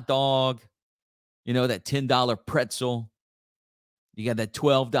 $15 hot dog, that $10 pretzel. You got that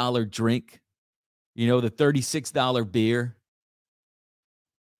 $12 drink, the $36 beer.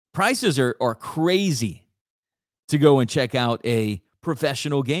 Prices are crazy to go and check out a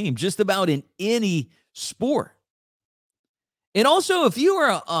professional game, just about in any sport. And also, if you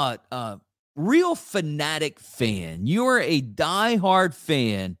are a real fanatic fan, you are a diehard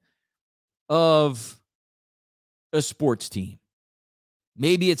fan of a sports team.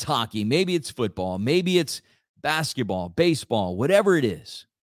 Maybe it's hockey, maybe it's football, maybe it's basketball, baseball, whatever it is.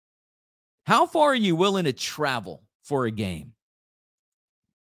 How far are you willing to travel for a game?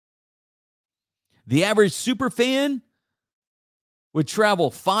 The average super fan would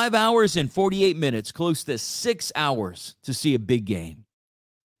travel 5 hours and 48 minutes, close to 6 hours to see a big game.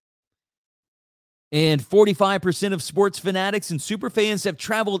 And 45% of sports fanatics and super fans have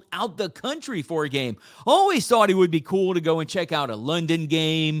traveled out the country for a game. Always thought it would be cool to go and check out a London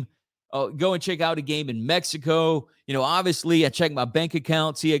game, go and check out a game in Mexico. Obviously I check my bank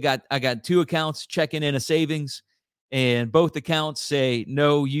account. See, I got two accounts checking in a savings, and both accounts say,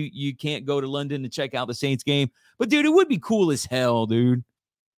 no, you can't go to London to check out the Saints game. But dude, it would be cool as hell, dude,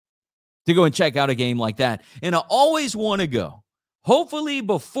 to go and check out a game like that. And I always want to go. Hopefully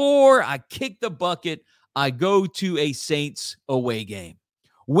before I kick the bucket, I go to a Saints away game.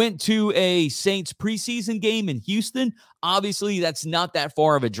 Went to a Saints preseason game in Houston. Obviously, that's not that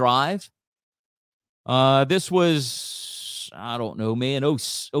far of a drive. This was, I don't know, man,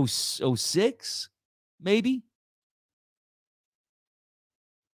 06, maybe?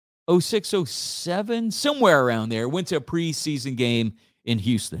 06, 07, somewhere around there. Went to a preseason game in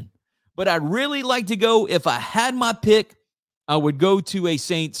Houston. But I'd really like to go, if I had my pick, I would go to a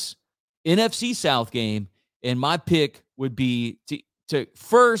Saints NFC South game, and my pick would be to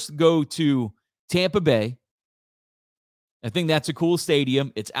first go to Tampa Bay. I think that's a cool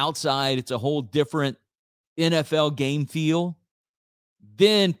stadium. It's outside. It's a whole different NFL game feel.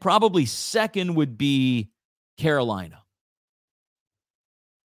 Then probably second would be Carolina.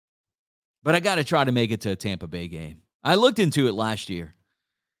 But I got to try to make it to a Tampa Bay game. I looked into it last year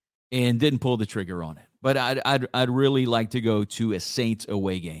and didn't pull the trigger on it. But I'd really like to go to a Saints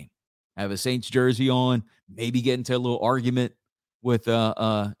away game. Have a Saints jersey on, maybe get into a little argument with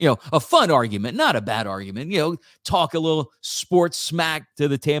a fun argument, not a bad argument. Talk a little sports smack to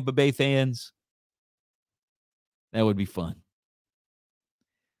the Tampa Bay fans. That would be fun.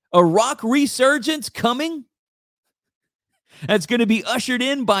 A rock resurgence coming? That's going to be ushered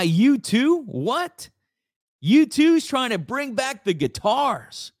in by U2? What? U2's trying to bring back the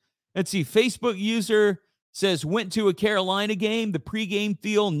guitars. Let's see. Facebook user says, went to a Carolina game. The pregame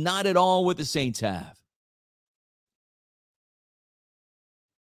feel, not at all what the Saints have.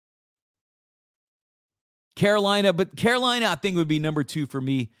 Carolina, I think would be number 2 for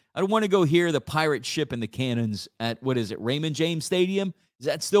me. I don't want to go hear the pirate ship and the cannons at, Raymond James Stadium? Is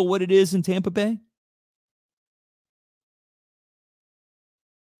that still what it is in Tampa Bay?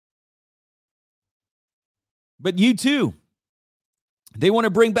 But U2, they want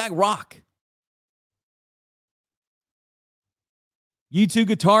to bring back rock. U2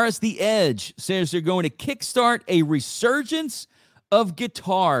 guitarist The Edge says they're going to kickstart a resurgence of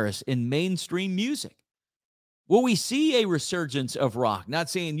guitars in mainstream music. Will we see a resurgence of rock? Not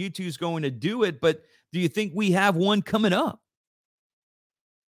saying U2 is going to do it, but do you think we have one coming up?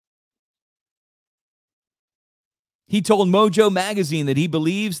 He told Mojo Magazine that he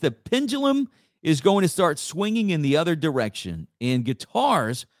believes the pendulum is going to start swinging in the other direction, and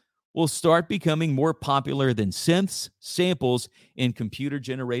guitars will start becoming more popular than synths, samples, and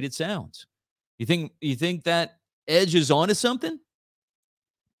computer-generated sounds. You think that Edge is onto something?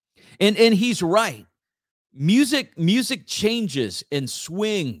 And he's right. Music changes and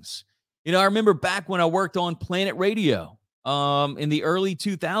swings. I remember back when I worked on Planet Radio in the early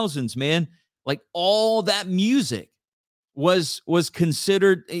 2000s, man, like all that music was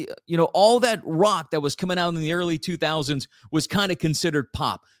considered, all that rock that was coming out in the early 2000s was kind of considered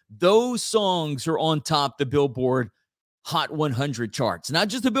pop. Those songs are on top the Billboard Hot 100 charts, not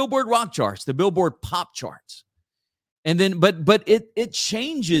just the Billboard rock charts, the Billboard pop charts. And then, but it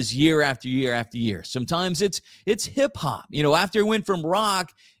changes year after year after year. Sometimes it's hip hop. After it went from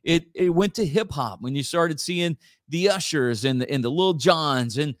rock, it went to hip hop when you started seeing the Ushers and the Lil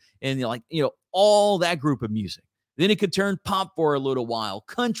Jons and all that group of music. Then it could turn pop for a little while,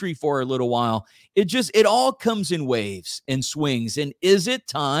 country for a little while. It all comes in waves and swings. And is it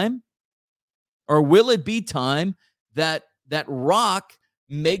time, or will it be time that rock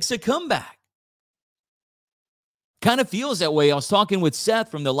makes a comeback? Kind of feels that way. I was talking with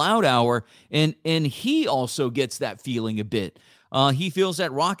Seth from the Loud Hour, and he also gets that feeling a bit. He feels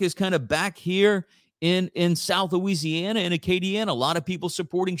that rock is kind of back here in South Louisiana and Acadiana. A lot of people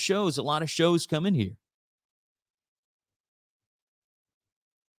supporting shows, a lot of shows coming here.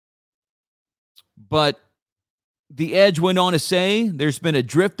 But The Edge went on to say there's been a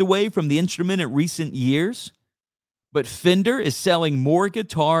drift away from the instrument in recent years, but Fender is selling more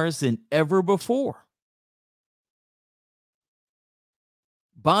guitars than ever before.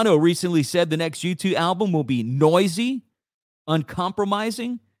 Bono recently said the next U2 album will be noisy,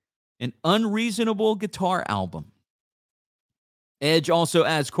 uncompromising, an unreasonable guitar album. Edge also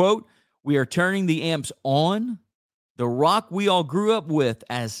adds, quote, "We are turning the amps on. The rock we all grew up with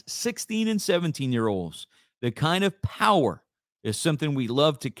as 16 and 17-year-olds. The kind of power is something we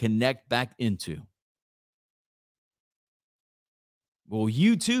love to connect back into." Will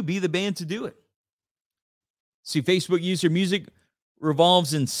U2 be the band to do it? See, Facebook user music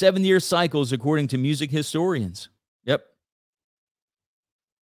revolves in 7-year cycles, according to music historians. Yep.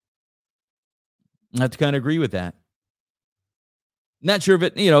 I have to kind of agree with that. Not sure if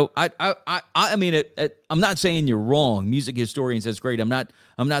it, I mean, I'm not saying you're wrong. Music historians, that's great. I'm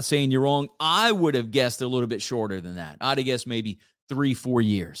not saying you're wrong. I would have guessed a little bit shorter than that. I'd have guessed maybe 3-4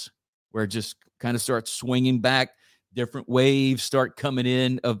 years, where it just kind of starts swinging back. Different waves start coming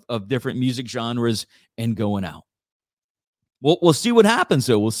in of different music genres and going out. We'll see what happens,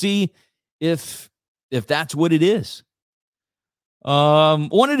 though. We'll see if that's what it is.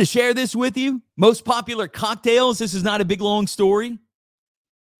 Wanted to share this with you. Most popular cocktails. This is not a big, long story.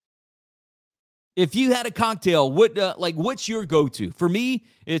 If you had a cocktail, what's your go-to? For me,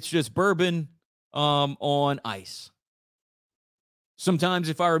 it's just bourbon on ice. Sometimes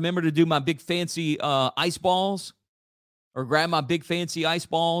if I remember to do my big fancy ice balls or grab my big fancy ice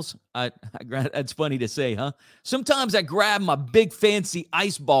balls, that's funny to say, huh? Sometimes I grab my big fancy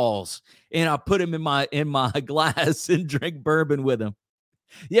ice balls and I put them in my glass and drink bourbon with them.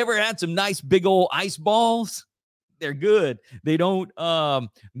 You ever had some nice big old ice balls? They're good. They don't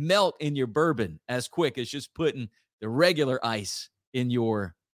melt in your bourbon as quick as just putting the regular ice in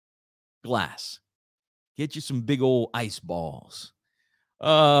your glass. Get you some big old ice balls.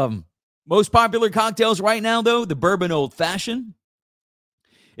 Most popular cocktails right now, though, the bourbon old fashioned,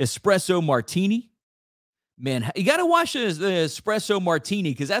 espresso martini. Man, you got to watch the espresso martini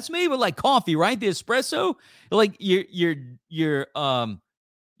because that's made with like coffee, right? The espresso, like you're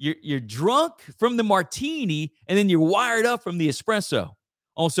drunk from the martini and then you're wired up from the espresso.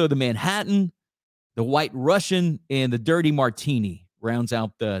 Also, the Manhattan, the White Russian, and the Dirty Martini rounds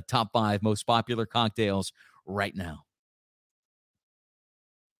out the top 5 most popular cocktails right now.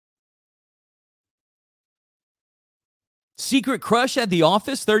 Secret crush at the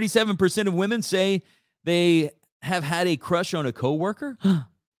office. 37% of women say they have had a crush on a coworker.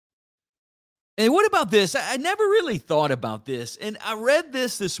 And what about this? I never really thought about this. And I read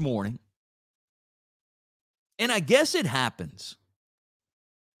this morning. And I guess it happens.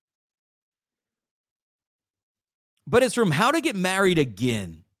 But it's from How to Get Married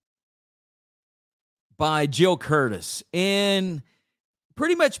Again by Jill Curtis. And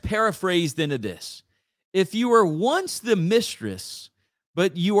pretty much paraphrased into this. If you were once the mistress,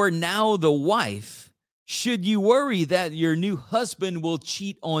 but you are now the wife, should you worry that your new husband will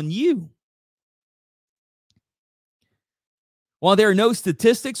cheat on you? While there are no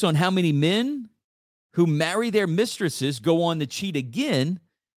statistics on how many men who marry their mistresses go on to cheat again,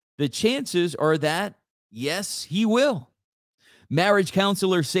 the chances are that, yes, he will. Marriage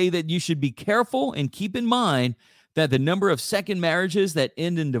counselors say that you should be careful and keep in mind that the number of second marriages that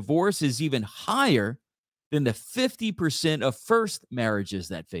end in divorce is even higher than the 50% of first marriages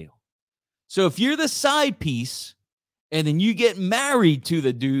that fail. So if you're the side piece and then you get married to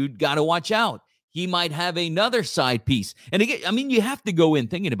the dude, got to watch out. He might have another side piece. And again, I mean, you have to go in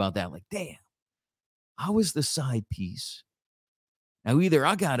thinking about that. Like, damn, I was the side piece. Now, either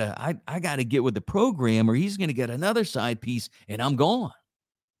I gotta get with the program or he's going to get another side piece and I'm gone.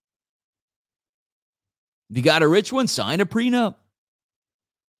 If you got a rich one, sign a prenup.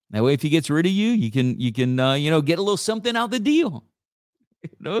 That way, if he gets rid of you, you can get a little something out the deal.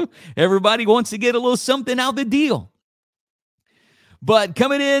 Everybody wants to get a little something out the deal. But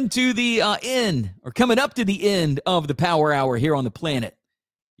coming into the coming up to the end of the Power Hour here on the planet,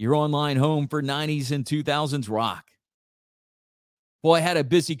 your online home for 90s and 2000s rock. Boy, I had a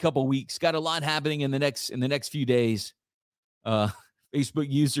busy couple weeks. Got a lot happening in the next few days. Facebook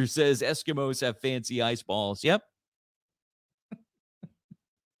user says Eskimos have fancy ice balls. Yep.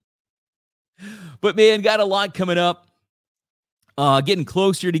 But man, got a lot coming up. Getting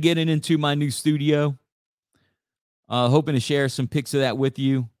closer to getting into my new studio. Hoping to share some pics of that with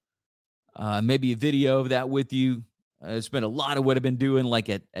you. Maybe a video of that with you. It's been a lot of what I've been doing like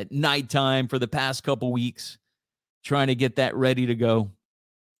at nighttime for the past couple weeks. Trying to get that ready to go.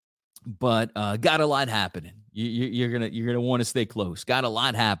 But got a lot happening. You're gonna want to stay close. Got a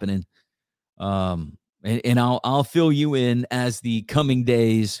lot happening. And I'll fill you in as the coming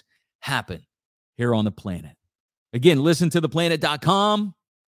days happen here on the planet. Again, listen to theplanet.com.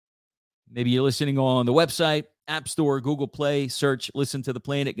 Maybe you're listening on the website, App Store, Google Play, search Listen to the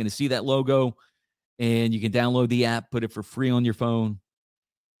Planet. Going to see that logo. And you can download the app, put it for free on your phone.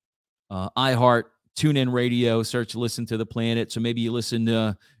 iHeart, TuneIn Radio, search Listen to the Planet. So maybe you listen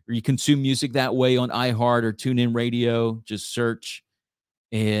to or you consume music that way on iHeart or TuneIn Radio. Just search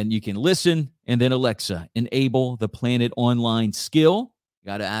and you can listen. And then Alexa, enable the Planet Online skill. You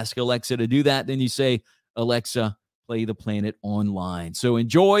got to ask Alexa to do that. Then you say, Alexa, play the Planet Online. So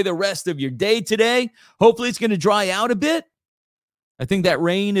enjoy the rest of your day today. Hopefully it's going to dry out a bit. I think that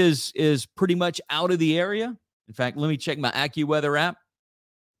rain is pretty much out of the area. In fact, let me check my AccuWeather app.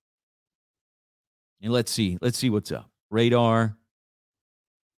 And let's see what's up. Radar.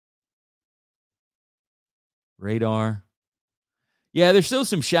 Yeah, there's still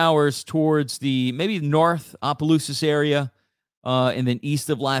some showers towards the maybe north Opelousas area. And then east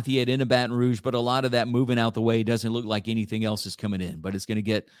of Lafayette into Baton Rouge, but a lot of that moving out the way doesn't look like anything else is coming in, but it's going to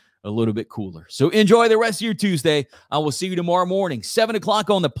get a little bit cooler. So enjoy the rest of your Tuesday. I will see you tomorrow morning, 7 o'clock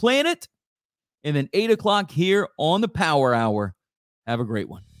on the planet, and then 8 o'clock here on the Power Hour. Have a great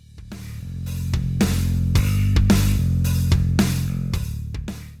one.